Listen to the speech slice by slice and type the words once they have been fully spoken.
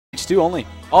H2 only.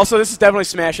 Also, this is definitely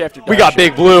Smash After Dark. We got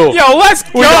Big Blue. Yo, let's go.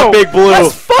 We got Big Blue.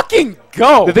 Let's fucking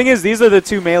go. The thing is, these are the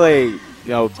two melee,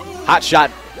 hot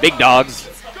shot big dogs.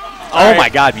 Oh my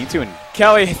God, Mewtwo and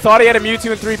Kelly thought he had a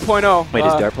Mewtwo in 3.0. Wait,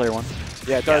 is Dart player 1?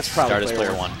 Yeah, Dart's probably Dart is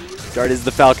player 1. Dart is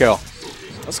the Falco.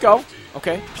 Let's go.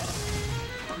 Okay.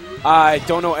 I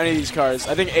don't know any of these cards.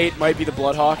 I think 8 might be the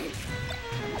Bloodhawk.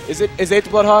 Is 8 the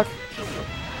Bloodhawk?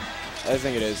 I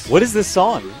think it is. What is this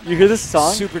song? You hear this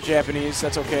song? Super Japanese.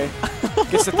 That's okay.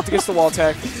 gets the wall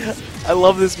tech. I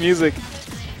love this music.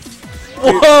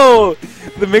 Whoa!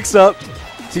 The mix-up.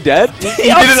 Is he dead? He did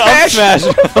an up smash.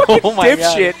 Oh my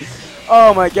God. Dipshit.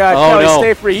 Oh my God. Oh, Kelly, no.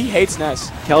 stay free. He hates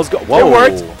Ness. Kels go. Whoa! It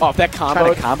worked. Oh, that combo.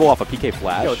 Trying to combo off a PK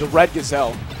flash. Yo, the Red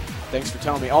Gazelle. Thanks for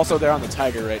telling me. Also, they're on the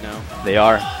Tiger right now. They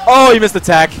are. Oh, you missed the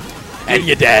tech. And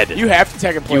you're dead. You have to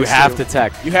tech in place. You have to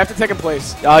tech. You have to tech in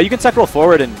place. You can tech roll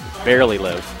forward and barely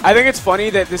live. I think it's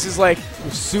funny that this is like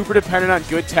super dependent on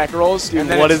good tech rolls. Dude, and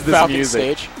then what it's is this Falcon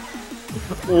music? Stage.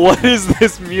 What is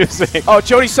this music? Oh,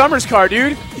 Jody Summers car,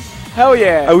 dude. Hell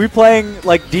yeah. Are we playing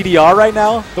like DDR right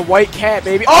now? The White Cat,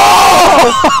 baby.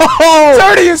 Oh!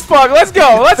 Dirty as fuck. Let's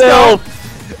go. Let's go.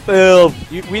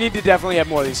 Filth. We need to definitely have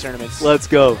more of these tournaments. Let's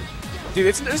go.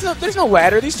 Dude, there's no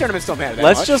ladder. These tournaments don't matter that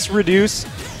Let's much. just reduce.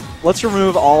 Let's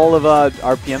remove all of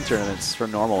our PM tournaments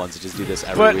from normal ones and just do this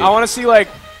every week. I want to see like,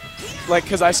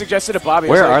 because I suggested to Bobby.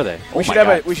 Where are they? We should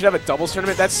have a doubles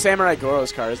tournament. That's Samurai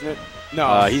Goro's car, isn't it? No,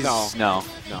 no.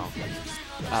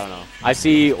 I don't know. I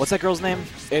see. What's that girl's name?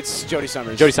 It's Jody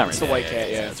Summers. Jody Summers. It's the White Cat.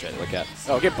 Yeah, that's right. The White Cat.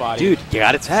 Oh, get body, dude. You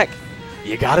got to tech.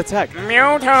 You got to tech.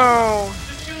 Mewtwo.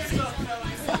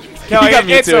 Kelly, You got Mewtwo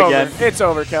it's over. again. It's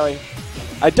over, Kelly.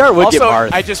 Dart would also, get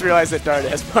Marth. I just realized that Dart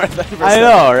has Marth. I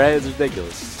know, right? It's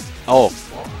ridiculous. Oh,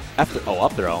 up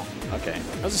throw. Okay.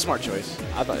 That was a smart choice.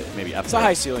 I thought maybe up It's throw. a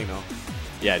high ceiling, though.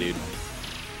 Yeah, dude.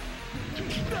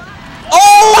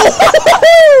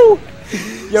 Oh!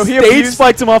 Yo, Stage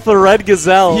spiked him off the Red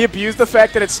Gazelle. He abused the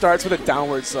fact that it starts with a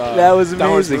downwards. That was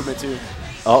amazing. Movement too.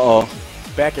 Uh-oh.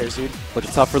 Back airs, dude.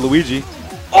 Looking tough for Luigi.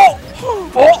 Oh!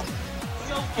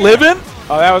 Living?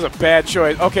 Oh, that was a bad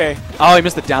choice. Okay. Oh, he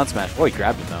missed the down smash. Oh, he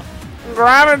grabbed him, though.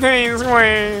 Gravity's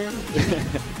way.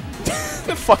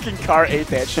 The fucking car ate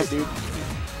that shit, dude.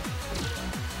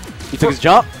 He took his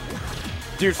jump.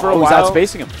 Dude, for a He's while,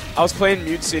 outspacing him. I was playing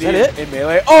Mute City Is that in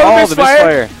Melee. Oh, the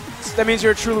misfire. That means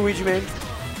you're a true Luigi main.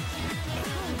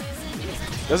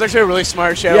 That was actually a really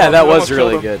smart shadow. Yeah, that was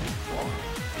really good.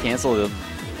 Canceled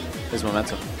his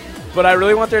momentum. But I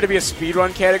really want there to be a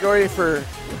speedrun category for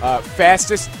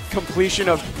fastest completion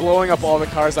of blowing up all the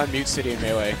cars on Mute City in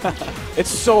Melee. It's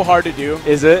so hard to do.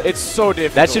 Is it? It's so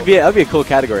difficult. That'd be a cool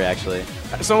category, actually.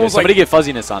 Somebody get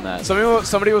fuzziness on that.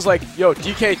 Somebody was like, yo,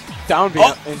 DK down B,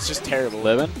 and it's just terrible.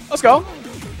 Living? Let's go.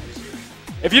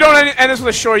 If you don't end this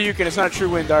with a Shoryuken, it's not a true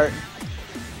win, Dart.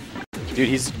 Dude,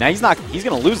 he's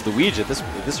gonna lose Luigi at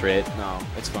this rate. No,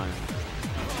 it's fine.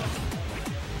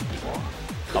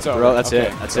 Up throw, that's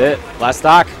it. That's it. Last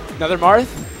stock. Another Marth?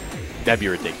 That'd be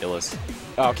ridiculous.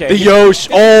 Okay. The Yoshi.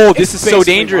 Oh, this is so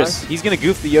basically dangerous. Marth. He's gonna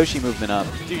goof the Yoshi movement up.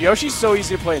 Dude, Yoshi's so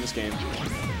easy to play in this game.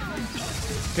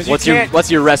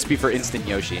 What's your recipe for instant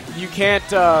Yoshi? You can't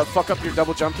fuck up your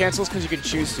double jump cancels because you can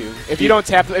choose to. If you don't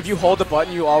tap, if you hold the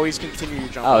button, you always continue your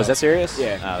jump. Oh, is that serious?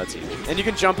 Yeah. Oh, that's easy. And you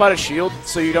can jump out of shield,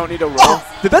 so you don't need to roll.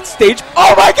 Oh, did that stage?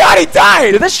 Oh my God, he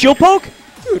died! Did that shield poke?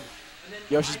 Dude,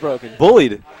 Yoshi's broken.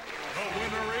 Bullied.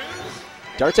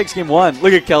 Dart takes game 1.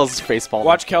 Look at Kels' face palm.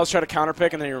 Watch Kels try to counter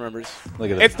pick, and then he remembers.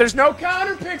 Look at this. There's no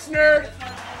counter picks, nerd.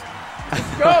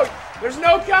 Let's go. There's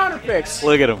no counter picks.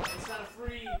 Look at him.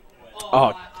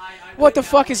 Oh. What the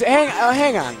fuck is...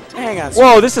 Hang on.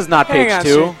 Whoa, this is not page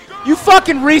 2. You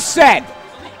fucking reset.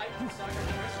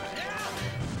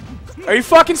 Are you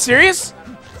fucking serious?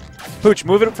 Pooch,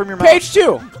 move it up from your mouth. Page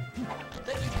 2.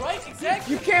 Right,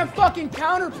 exactly. You can't fucking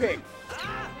counter pick.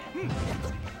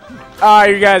 Ah,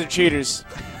 you guys are cheaters.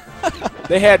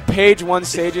 They had page 1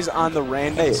 stages on the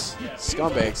randoms. Hey.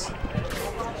 Scumbags.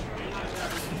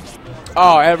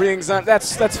 Oh, everything's on...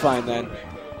 That's fine then.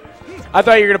 I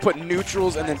thought you were going to put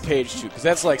neutrals and then page 2, because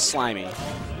that's like slimy.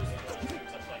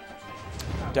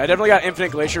 Dude, I definitely got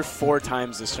Infinite Glacier 4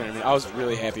 times this tournament. I was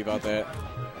really happy about that.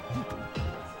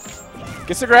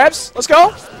 Gets the grabs. Let's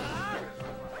go.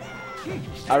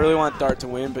 I really want Dart to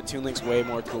win, but Toon Link's way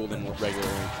more cool than regular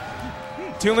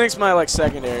Link. Toon Link's my like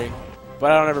secondary, but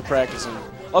I don't ever practice him.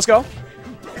 Let's go.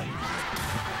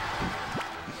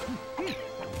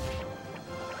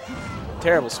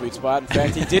 Terrible sweet spot. In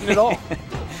fact, he didn't at all.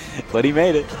 But he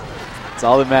made it. That's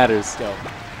all that matters. Let's go.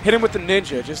 Hit him with the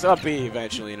ninja. Just up B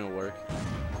eventually, and it'll work.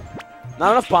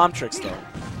 Not enough bomb tricks, though.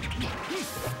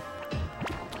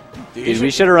 Dude,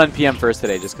 we should have run PM first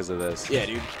today just because of this. Yeah,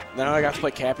 dude. Then I got to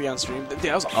play Cappy on stream. Dude,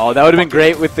 that was that would have been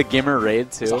great with the Gimmer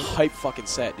raid, too. It was a hype fucking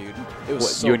set, dude. It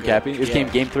was so you and good. Cappy? It was game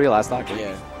 3 last talk.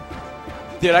 Yeah.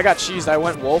 Dude, I got cheesed.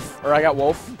 I got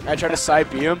Wolf. I tried to side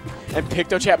B him, and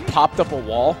PictoChat popped up a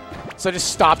wall. So I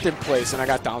just stopped in place, and I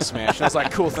got down smashed. And I was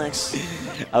like, cool, thanks.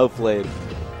 Outplayed.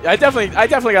 I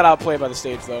definitely got outplayed by the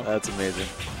stage, though. That's amazing.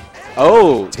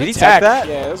 Oh, did he tech that?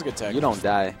 Yeah, that was a good tech. You don't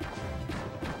die.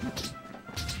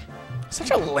 Such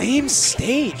a lame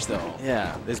stage, though.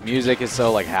 Yeah, this music is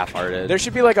so, like, half-hearted. There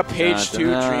should be, like, a page 2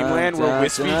 Dreamland where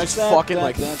Wispy just fucking,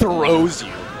 like, throws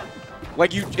you.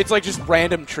 Like, it's, like, just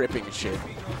random tripping and shit.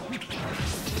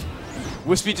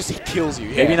 Wispy just kills you.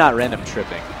 Maybe not random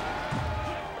tripping.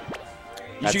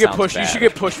 You should get pushed. You should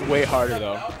get pushed way harder,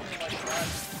 though.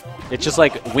 It's just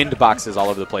like wind boxes all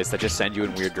over the place that just send you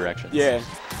in weird directions. Yeah.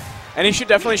 And he should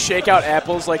definitely shake out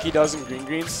apples like he does in Green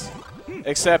Greens.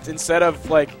 Except instead of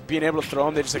like being able to throw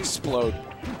them, they just explode.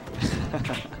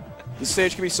 This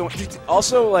stage can be so much.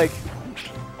 Also, like,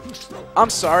 I'm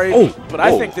sorry, but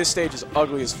I think this stage is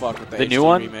ugly as fuck with the new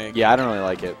one. Remake. Yeah, I don't really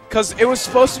like it. Because it was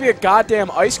supposed to be a goddamn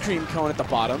ice cream cone at the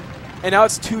bottom, and now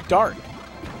it's too dark.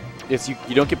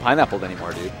 You don't get pineappled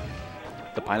anymore, dude.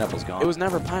 The pineapple's gone. It was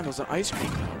never pineapple. It was an ice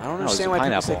cream cone. I don't understand why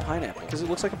people say pineapple. Because it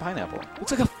looks like a pineapple. It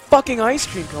looks like a fucking ice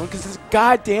cream cone because it's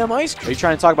goddamn ice cream. Are you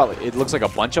trying to talk about it looks like a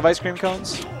bunch of ice cream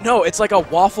cones? No, it's like a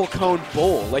waffle cone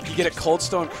bowl. Like you get at Cold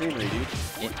Stone Creamery, dude.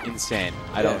 Insane.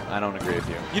 I don't agree with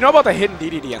you. You know about the hidden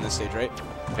DDD on this stage, right?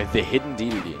 The hidden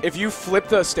DDD. If you flip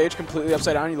the stage completely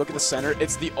upside down and you look at the center,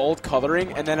 it's the old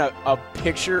coloring and then a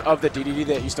picture of the DDD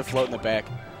that used to float in the back.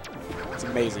 It's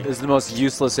amazing. This is the most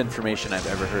useless information I've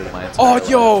ever heard in my entire life.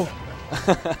 Yo!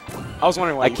 I was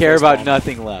wondering why I care about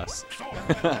nothing less.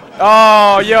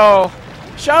 Oh, yo!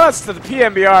 Shoutouts to the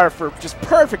PMBR for just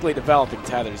perfectly developing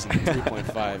tethers in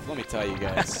 3.5. Let me tell you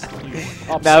guys.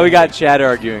 Now we got Chad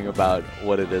arguing about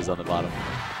what it is on the bottom.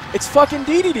 It's fucking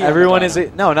DDD. Everyone is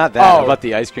it? No, not that. About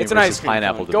the ice cream it's an versus ice cream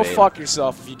pineapple cone. Go debate. fuck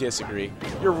yourself if you disagree.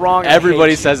 You're wrong.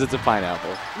 Everybody says it's a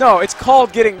pineapple. No, it's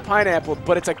called getting pineapple,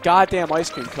 but it's a goddamn ice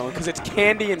cream cone because it's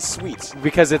candy and sweets.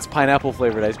 Because it's pineapple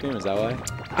flavored ice cream. Is that why?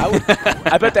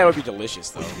 I bet that would be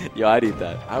delicious though. Yo, I'd eat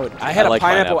that. I had a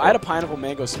pineapple. I had a pineapple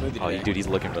mango smoothie today. Oh, dude, he's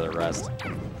looking for the rest.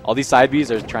 All these side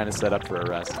Bs are trying to set up for a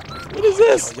rest. What is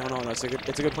this? No, it's a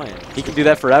good plan. He can do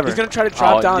that forever. He's gonna try to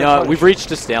drop down. No, we've reached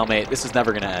a stalemate. This is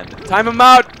never gonna end. Time him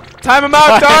out. Time him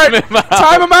out, Dart.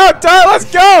 Time him out, Dart.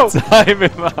 Let's go. Time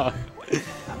him out.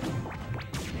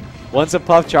 Once a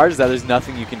puff charges that, there's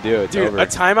nothing you can do. It's over. A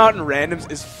timeout in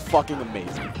randoms is fucking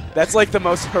amazing. That's like the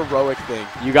most heroic thing.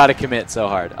 You got to commit so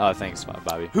hard. Oh, thanks,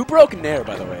 Bobby. Who broke Nair,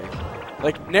 by the way?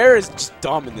 Like, Nair is just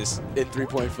dumb in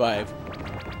 3.5.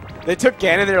 They took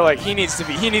Ganon. They're like, he needs to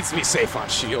be safe on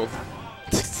shield.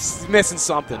 He's missing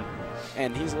something,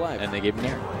 and he's alive. And they gave him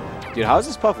Nair. Dude, how is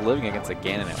this puff living against a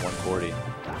Ganon at 140?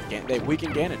 They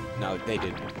weakened Ganon. No, they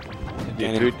did.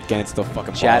 Ganon's still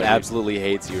fucking. Chat absolutely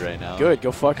hates you right now. Good,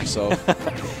 go fuck yourself.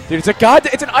 Dude, it's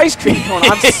an ice cream cone.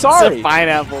 I'm sorry. It's a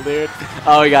pineapple, dude.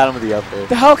 Oh, we got him with the up there.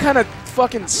 The hell kind of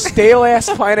fucking stale ass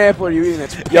pineapple are you eating?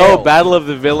 That's pale? Yo, Battle of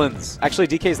the Villains. Actually,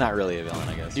 DK's not really a villain,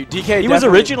 I guess. Dude, DK. He was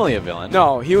originally a villain.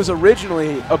 No, he was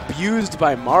originally abused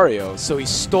by Mario, so he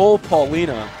stole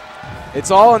Paulina.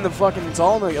 It's all in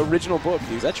the original book,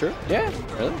 dude. Is that true? Yeah.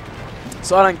 Really?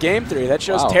 Saw it on Game 3. That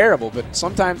show's terrible, but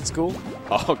sometimes it's cool.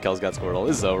 Oh, Kels got Squirtle.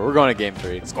 This is over. We're going to Game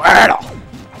 3. Squirtle!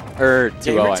 Or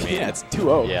 2-0, I mean. Yeah, it's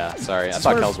 2-0. Yeah, sorry. I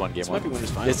thought Kels won Game 1. This might be winner's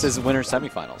finals. This is winner's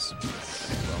semifinals.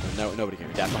 Well, nobody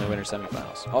cares. Definitely winner's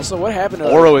semifinals. Also, what happened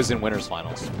to... Oro is in winner's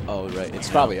finals. Oh, right. It's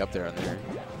probably up there on there.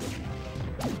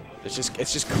 It's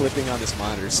just clipping on this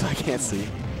monitor, so I can't see.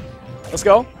 Let's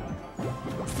go.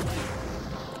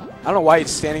 I don't know why he's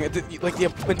standing. Like,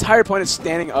 the entire point of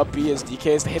standing up B as DK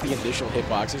is to hit the initial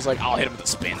hitbox. He's like, I'll hit him with the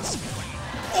spins.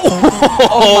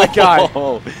 Oh my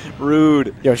god.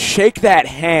 Rude. Yo, shake that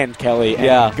hand, Kelly,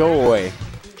 and go away.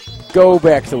 Go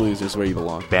back to losers where you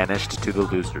belong. Banished to the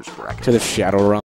losers bracket. To the Shadow Realm.